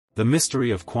The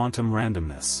mystery of quantum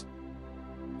randomness.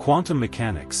 Quantum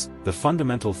mechanics, the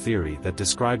fundamental theory that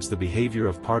describes the behavior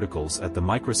of particles at the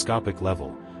microscopic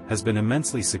level, has been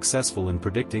immensely successful in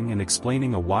predicting and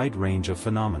explaining a wide range of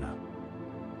phenomena.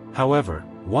 However,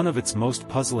 one of its most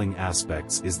puzzling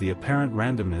aspects is the apparent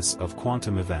randomness of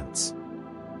quantum events.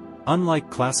 Unlike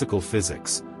classical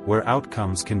physics, where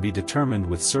outcomes can be determined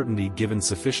with certainty given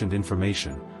sufficient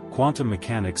information, quantum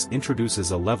mechanics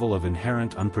introduces a level of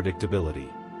inherent unpredictability.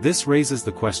 This raises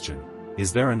the question,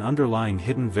 is there an underlying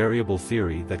hidden variable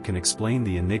theory that can explain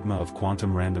the enigma of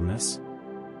quantum randomness?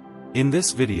 In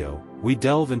this video, we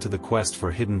delve into the quest for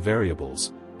hidden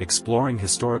variables, exploring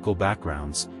historical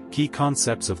backgrounds, key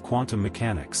concepts of quantum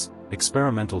mechanics,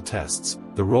 experimental tests,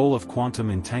 the role of quantum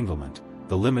entanglement,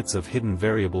 the limits of hidden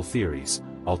variable theories,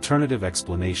 alternative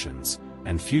explanations,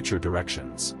 and future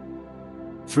directions.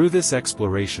 Through this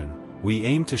exploration, we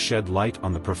aim to shed light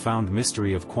on the profound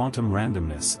mystery of quantum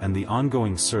randomness and the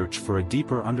ongoing search for a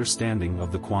deeper understanding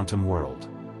of the quantum world.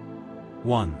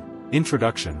 1.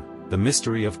 Introduction: The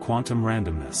Mystery of Quantum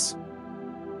Randomness.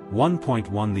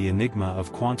 1.1 The Enigma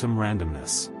of Quantum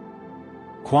Randomness.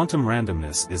 Quantum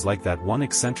randomness is like that one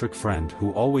eccentric friend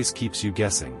who always keeps you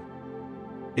guessing.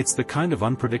 It's the kind of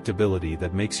unpredictability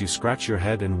that makes you scratch your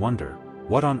head and wonder,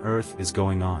 what on earth is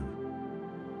going on?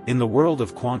 In the world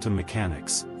of quantum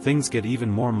mechanics, things get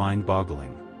even more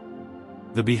mind-boggling.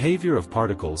 The behavior of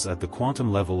particles at the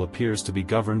quantum level appears to be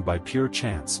governed by pure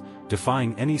chance,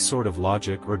 defying any sort of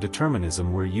logic or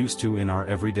determinism we're used to in our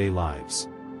everyday lives.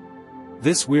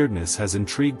 This weirdness has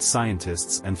intrigued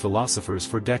scientists and philosophers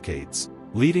for decades,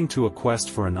 leading to a quest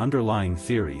for an underlying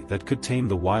theory that could tame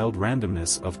the wild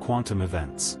randomness of quantum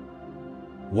events.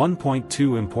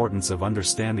 1.2 Importance of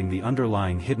understanding the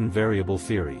underlying hidden variable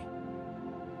theory.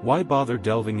 Why bother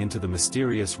delving into the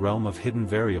mysterious realm of hidden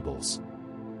variables?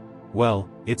 Well,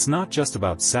 it's not just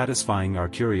about satisfying our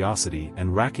curiosity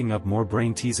and racking up more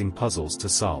brain-teasing puzzles to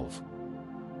solve.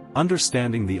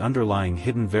 Understanding the underlying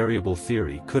hidden variable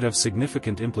theory could have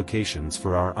significant implications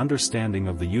for our understanding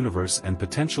of the universe and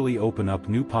potentially open up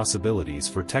new possibilities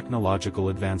for technological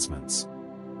advancements.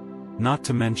 Not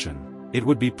to mention, it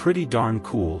would be pretty darn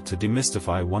cool to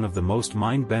demystify one of the most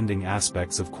mind-bending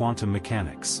aspects of quantum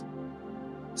mechanics.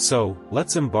 So,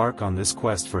 let's embark on this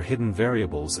quest for hidden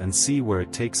variables and see where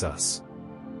it takes us.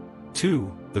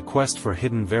 2. The Quest for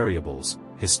Hidden Variables,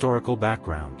 Historical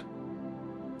Background.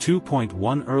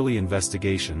 2.1 Early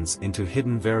investigations into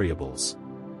hidden variables.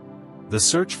 The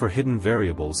search for hidden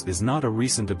variables is not a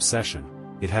recent obsession,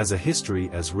 it has a history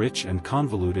as rich and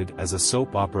convoluted as a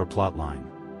soap opera plotline.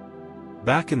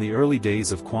 Back in the early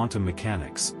days of quantum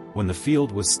mechanics, when the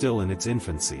field was still in its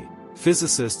infancy,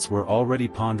 physicists were already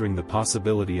pondering the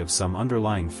possibility of some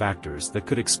underlying factors that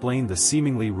could explain the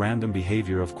seemingly random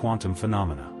behavior of quantum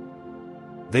phenomena.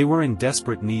 They were in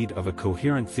desperate need of a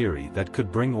coherent theory that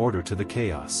could bring order to the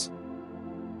chaos.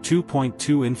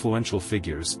 2.2 Influential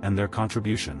figures and their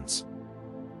contributions.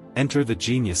 Enter the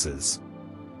geniuses.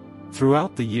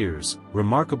 Throughout the years,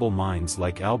 remarkable minds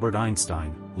like Albert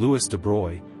Einstein, Louis de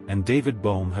Broglie, and David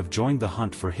Bohm have joined the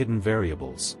hunt for hidden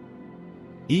variables.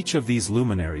 Each of these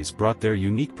luminaries brought their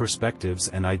unique perspectives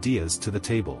and ideas to the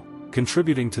table,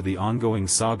 contributing to the ongoing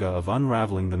saga of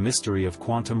unraveling the mystery of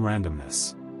quantum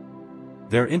randomness.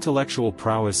 Their intellectual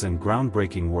prowess and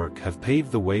groundbreaking work have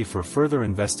paved the way for further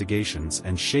investigations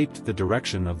and shaped the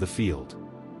direction of the field.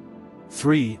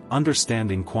 3.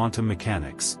 Understanding quantum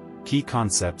mechanics, key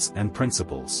concepts and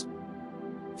principles.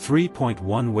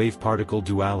 3.1 Wave-particle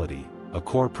duality, a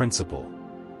core principle.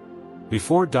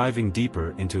 Before diving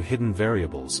deeper into hidden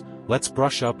variables, let's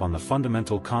brush up on the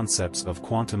fundamental concepts of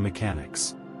quantum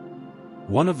mechanics.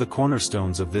 One of the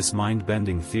cornerstones of this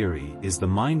mind-bending theory is the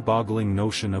mind-boggling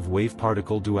notion of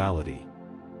wave-particle duality.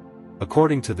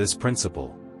 According to this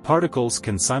principle, particles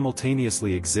can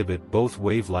simultaneously exhibit both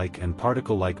wave-like and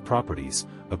particle-like properties,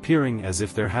 appearing as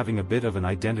if they're having a bit of an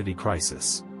identity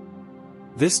crisis.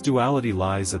 This duality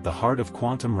lies at the heart of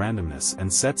quantum randomness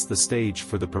and sets the stage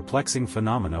for the perplexing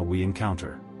phenomena we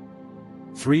encounter.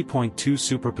 3.2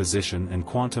 Superposition and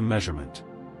quantum measurement.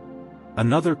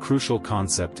 Another crucial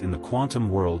concept in the quantum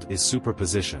world is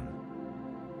superposition.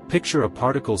 Picture a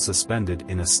particle suspended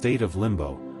in a state of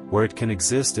limbo, where it can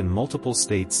exist in multiple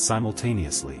states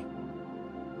simultaneously.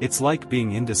 It's like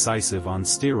being indecisive on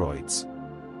steroids.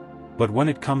 But when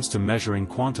it comes to measuring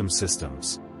quantum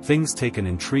systems, things take an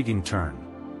intriguing turn.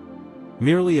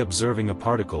 Merely observing a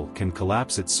particle can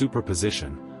collapse its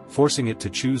superposition, forcing it to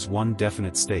choose one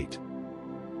definite state.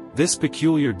 This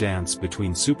peculiar dance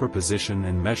between superposition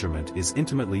and measurement is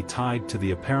intimately tied to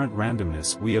the apparent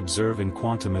randomness we observe in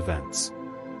quantum events.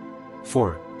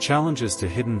 4. Challenges to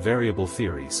hidden variable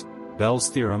theories, Bell's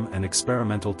theorem and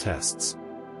experimental tests.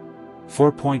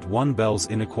 4.1 Bell's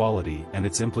inequality and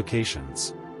its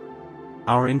implications.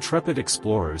 Our intrepid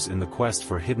explorers in the quest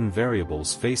for hidden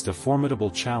variables faced a formidable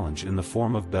challenge in the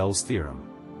form of Bell's theorem.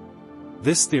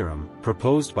 This theorem,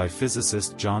 proposed by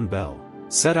physicist John Bell,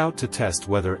 set out to test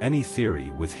whether any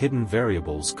theory with hidden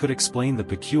variables could explain the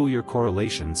peculiar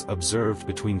correlations observed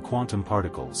between quantum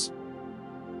particles.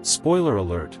 Spoiler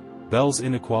alert, Bell's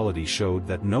inequality showed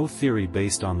that no theory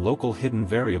based on local hidden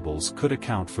variables could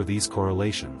account for these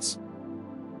correlations.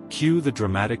 Cue the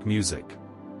dramatic music.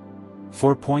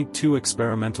 4.2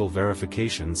 Experimental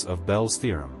verifications of Bell's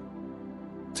theorem.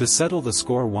 To settle the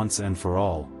score once and for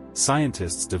all,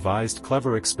 scientists devised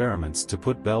clever experiments to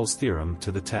put Bell's theorem to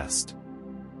the test.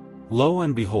 Lo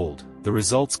and behold, the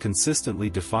results consistently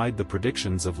defied the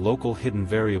predictions of local hidden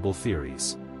variable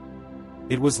theories.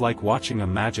 It was like watching a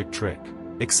magic trick,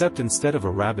 except instead of a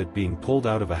rabbit being pulled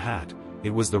out of a hat, it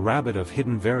was the rabbit of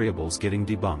hidden variables getting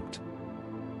debunked.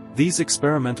 These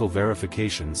experimental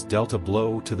verifications dealt a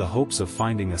blow to the hopes of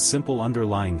finding a simple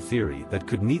underlying theory that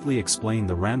could neatly explain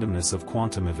the randomness of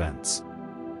quantum events.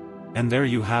 And there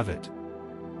you have it.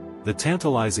 The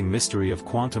tantalizing mystery of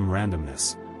quantum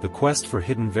randomness, the quest for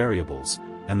hidden variables,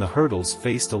 and the hurdles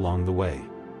faced along the way.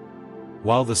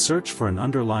 While the search for an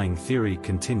underlying theory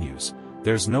continues,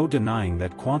 there's no denying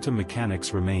that quantum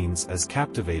mechanics remains as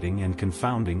captivating and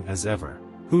confounding as ever.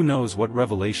 Who knows what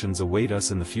revelations await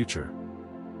us in the future?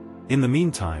 In the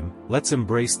meantime, let's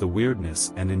embrace the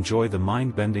weirdness and enjoy the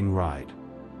mind-bending ride.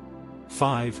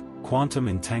 5. Quantum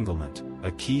entanglement,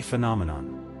 a key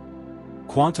phenomenon.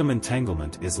 Quantum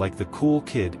entanglement is like the cool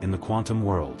kid in the quantum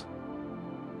world.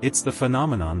 It's the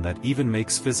phenomenon that even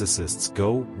makes physicists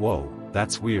go, "Whoa,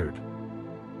 that's weird."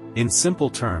 In simple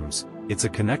terms, it's a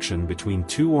connection between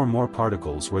two or more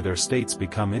particles where their states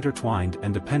become intertwined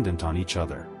and dependent on each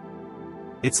other.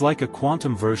 It's like a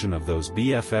quantum version of those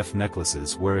BFF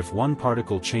necklaces where if one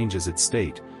particle changes its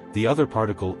state, the other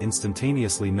particle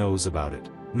instantaneously knows about it,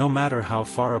 no matter how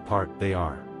far apart they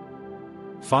are.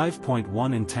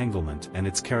 5.1 Entanglement and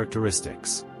its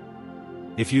characteristics.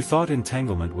 If you thought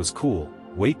entanglement was cool,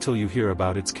 wait till you hear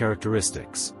about its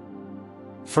characteristics.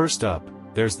 First up,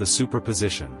 there's the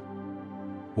superposition.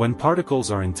 When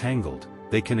particles are entangled,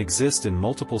 they can exist in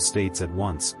multiple states at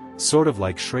once, sort of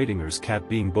like Schrödinger's cat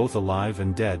being both alive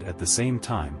and dead at the same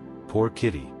time, poor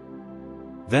kitty.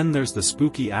 Then there's the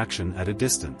spooky action at a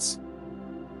distance.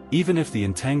 Even if the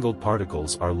entangled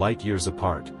particles are light years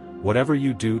apart, whatever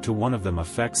you do to one of them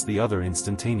affects the other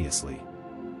instantaneously.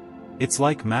 It's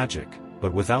like magic,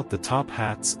 but without the top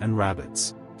hats and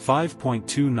rabbits.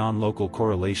 5.2 Non-local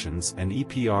correlations and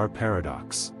EPR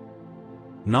paradox.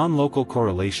 Non-local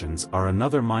correlations are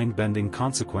another mind-bending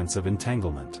consequence of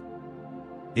entanglement.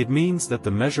 It means that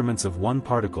the measurements of one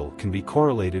particle can be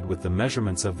correlated with the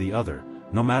measurements of the other,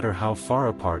 no matter how far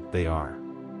apart they are.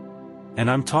 And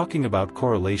I'm talking about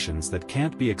correlations that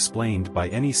can't be explained by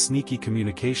any sneaky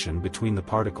communication between the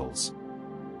particles.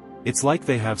 It's like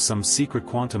they have some secret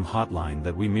quantum hotline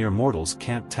that we mere mortals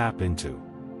can't tap into.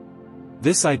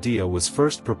 This idea was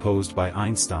first proposed by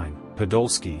Einstein,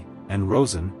 Podolsky, and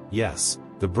Rosen, yes,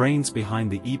 the brains behind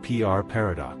the EPR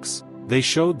paradox. They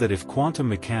showed that if quantum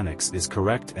mechanics is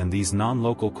correct and these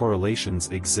non-local correlations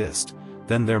exist,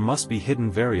 then there must be hidden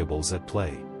variables at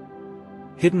play.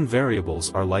 Hidden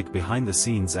variables are like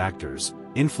behind-the-scenes actors,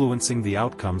 influencing the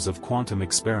outcomes of quantum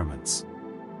experiments.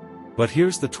 But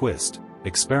here's the twist,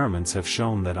 experiments have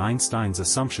shown that Einstein's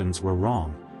assumptions were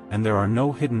wrong, and there are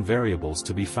no hidden variables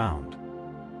to be found.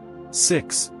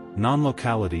 6.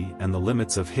 Non-locality and the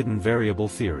limits of hidden variable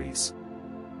theories.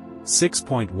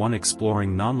 6.1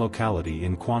 Exploring non-locality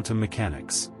in quantum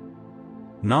mechanics.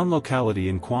 Non-locality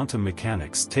in quantum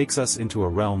mechanics takes us into a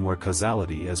realm where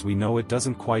causality as we know it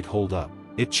doesn't quite hold up.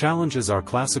 It challenges our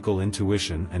classical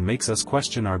intuition and makes us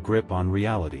question our grip on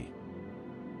reality.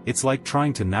 It's like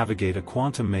trying to navigate a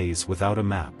quantum maze without a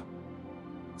map.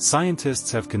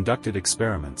 Scientists have conducted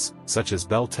experiments, such as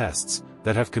Bell tests,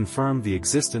 that have confirmed the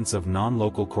existence of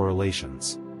non-local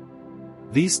correlations.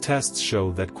 These tests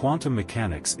show that quantum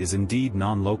mechanics is indeed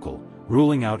non-local,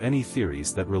 ruling out any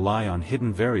theories that rely on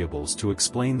hidden variables to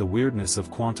explain the weirdness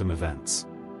of quantum events.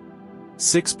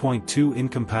 6.2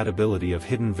 Incompatibility of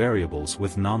hidden variables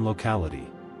with non-locality.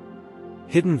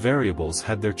 Hidden variables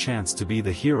had their chance to be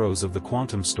the heroes of the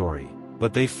quantum story,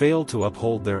 but they failed to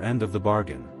uphold their end of the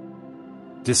bargain.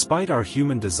 Despite our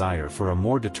human desire for a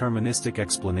more deterministic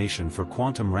explanation for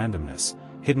quantum randomness,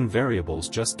 hidden variables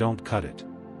just don't cut it.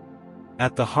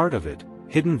 At the heart of it,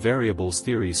 hidden variables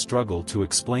theories struggle to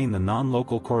explain the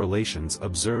non-local correlations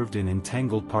observed in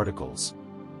entangled particles.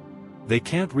 They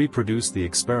can't reproduce the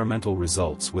experimental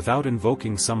results without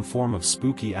invoking some form of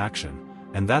spooky action,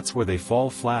 and that's where they fall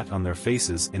flat on their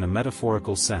faces in a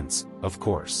metaphorical sense, of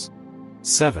course.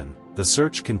 7. The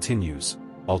search continues,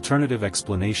 alternative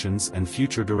explanations and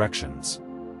future directions.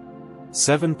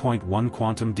 7.1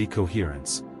 Quantum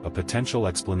decoherence, a potential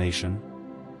explanation?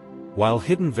 While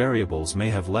hidden variables may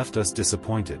have left us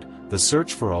disappointed, the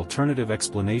search for alternative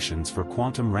explanations for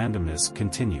quantum randomness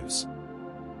continues.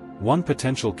 One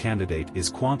potential candidate is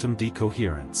quantum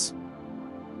decoherence.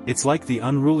 It's like the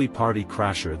unruly party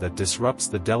crasher that disrupts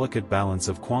the delicate balance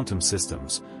of quantum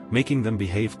systems, making them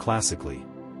behave classically.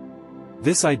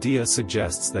 This idea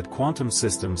suggests that quantum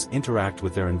systems interact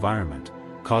with their environment,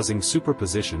 causing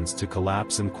superpositions to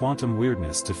collapse and quantum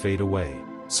weirdness to fade away.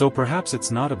 So perhaps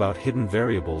it's not about hidden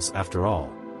variables after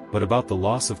all, but about the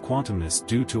loss of quantumness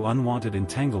due to unwanted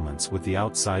entanglements with the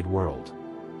outside world.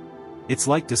 It's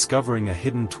like discovering a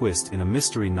hidden twist in a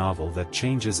mystery novel that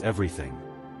changes everything.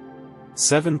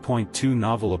 7.2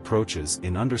 Novel approaches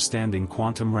in understanding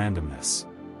quantum randomness.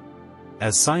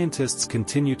 As scientists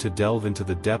continue to delve into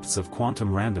the depths of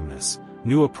quantum randomness,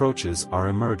 new approaches are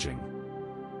emerging.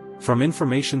 From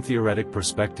information-theoretic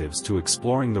perspectives to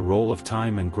exploring the role of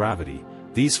time and gravity,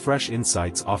 these fresh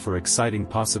insights offer exciting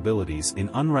possibilities in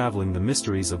unraveling the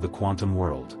mysteries of the quantum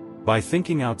world. By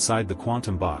thinking outside the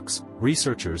quantum box,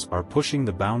 researchers are pushing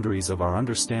the boundaries of our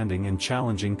understanding and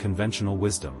challenging conventional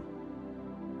wisdom.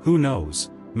 Who knows,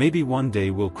 maybe one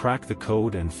day we'll crack the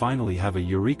code and finally have a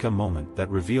eureka moment that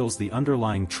reveals the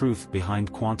underlying truth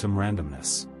behind quantum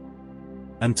randomness.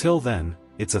 Until then,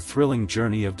 it's a thrilling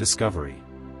journey of discovery.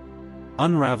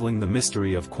 Unraveling the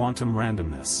mystery of quantum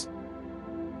randomness.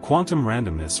 Quantum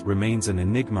randomness remains an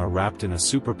enigma wrapped in a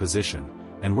superposition,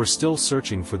 and we're still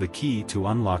searching for the key to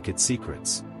unlock its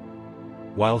secrets.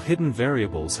 While hidden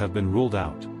variables have been ruled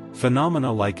out,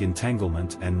 phenomena like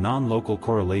entanglement and non-local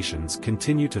correlations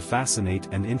continue to fascinate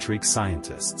and intrigue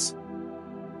scientists.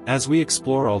 As we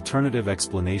explore alternative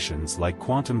explanations like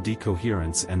quantum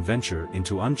decoherence and venture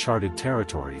into uncharted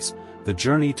territories, the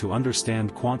journey to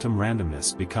understand quantum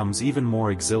randomness becomes even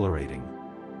more exhilarating.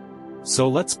 So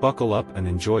let's buckle up and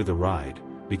enjoy the ride,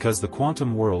 because the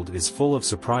quantum world is full of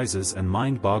surprises and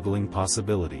mind-boggling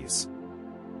possibilities.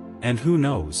 And who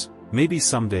knows, maybe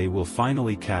someday we'll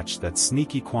finally catch that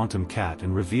sneaky quantum cat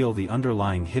and reveal the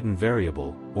underlying hidden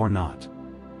variable, or not.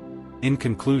 In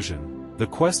conclusion, the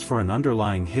quest for an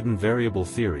underlying hidden variable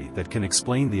theory that can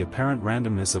explain the apparent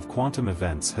randomness of quantum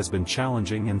events has been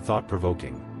challenging and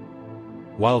thought-provoking.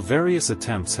 While various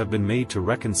attempts have been made to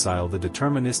reconcile the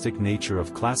deterministic nature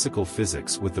of classical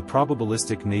physics with the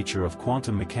probabilistic nature of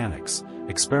quantum mechanics,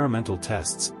 experimental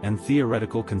tests and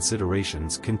theoretical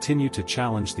considerations continue to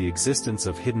challenge the existence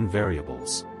of hidden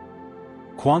variables.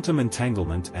 Quantum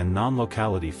entanglement and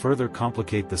non-locality further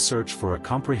complicate the search for a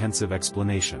comprehensive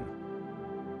explanation.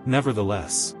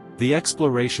 Nevertheless, the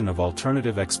exploration of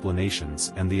alternative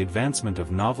explanations and the advancement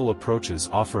of novel approaches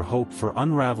offer hope for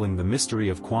unraveling the mystery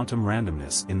of quantum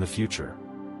randomness in the future.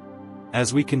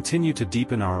 As we continue to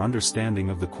deepen our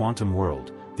understanding of the quantum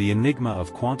world, the enigma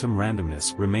of quantum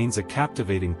randomness remains a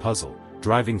captivating puzzle,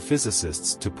 driving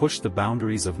physicists to push the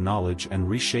boundaries of knowledge and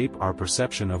reshape our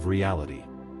perception of reality.